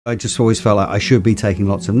I just always felt like I should be taking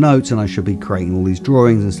lots of notes and I should be creating all these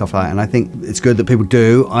drawings and stuff like that. And I think it's good that people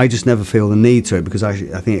do. I just never feel the need to it because I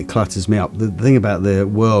think it clutters me up. The thing about the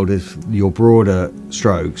world is your broader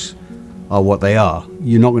strokes are what they are.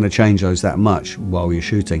 You're not going to change those that much while you're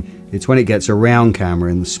shooting. It's when it gets around camera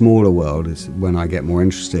in the smaller world is when I get more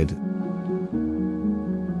interested.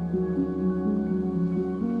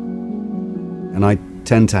 And I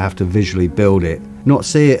tend to have to visually build it. Not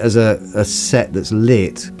see it as a set that's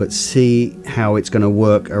lit, but see how it's going to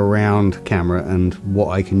work around camera and what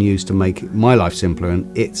I can use to make my life simpler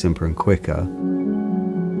and it simpler and quicker.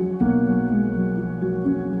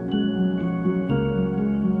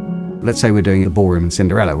 Let's say we're doing the ballroom in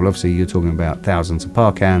Cinderella. Well, obviously you're talking about thousands of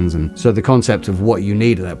par cans, and so the concept of what you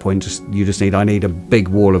need at that point, I need a big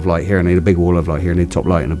wall of light here, I need a big wall of light here, I need a top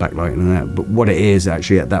light and a back light and that. But what it is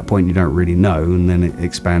actually at that point you don't really know, and then it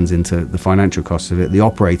expands into the financial costs of it, the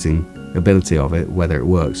operating ability of it, whether it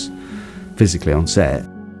works physically on set.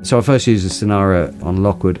 So I first used a Sonara on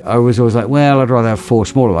Lockwood. I was always like, well, I'd rather have 4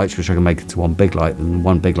 smaller lights, which I can make into one big light, than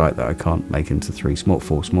one big light that I can't make into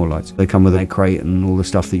 4 small lights. They come with a crate and all the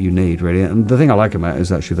stuff that you need, really. And the thing I like about it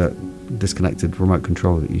is actually that disconnected remote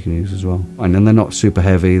control that you can use as well. And they're not super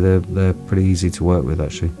heavy. They're pretty easy to work with,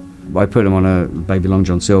 actually. I put them on a baby Long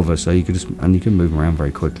John Silver, so you can move them around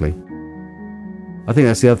very quickly. I think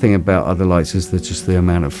that's the other thing about other lights is that just the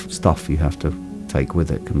amount of stuff you have to take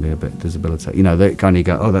with it can be a bit disabilitating. You know, they kind of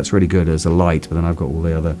go, oh, that's really good as a light, but then I've got all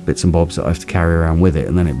the other bits and bobs that I have to carry around with it,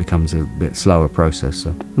 and then it becomes a bit slower process. So,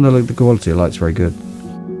 and the quality of light's very good.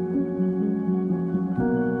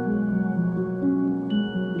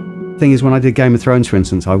 The thing is, when I did Game of Thrones, for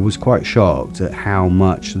instance, I was quite shocked at how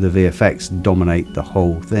much the VFX dominate the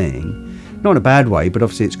whole thing. Not in a bad way, but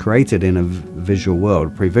obviously it's created in a visual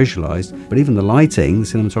world, pre-visualized, but even the lighting, the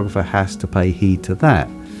cinematographer has to pay heed to that.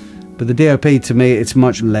 But the DOP, to me, it's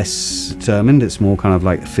much less determined. It's more kind of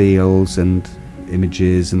like feels and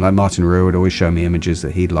images, and like Martin Ruhr would always show me images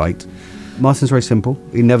that he'd liked. Martin's very simple.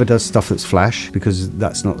 He never does stuff that's flash because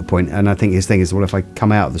that's not the point. And I think his thing is, well, if I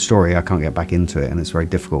come out of the story, I can't get back into it, and it's very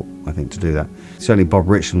difficult, I think, to do that. Certainly Bob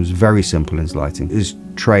Richland was very simple in his lighting. His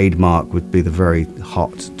trademark would be the very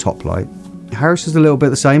hot top light. Harris is a little bit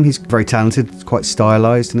the same. He's very talented, quite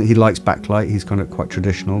stylized, and he likes backlight. He's kind of quite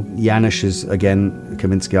traditional. Janusz is, again,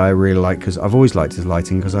 Kaminsky I really like, because I've always liked his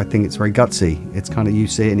lighting because I think it's very gutsy. It's kind of, you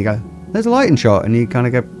see it and you go, there's a lighting shot, and you kind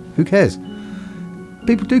of go, who cares?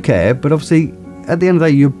 People do care, but obviously at the end of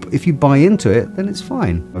the day, if you buy into it, then it's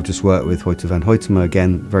fine. I've just worked with Hoyte van Hoytema,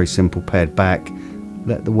 again, very simple, pared back.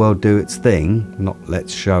 Let the world do its thing, not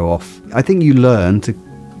let's show off. I think you learn to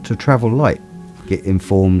travel light. It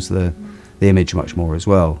informs the image much more as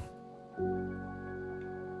well.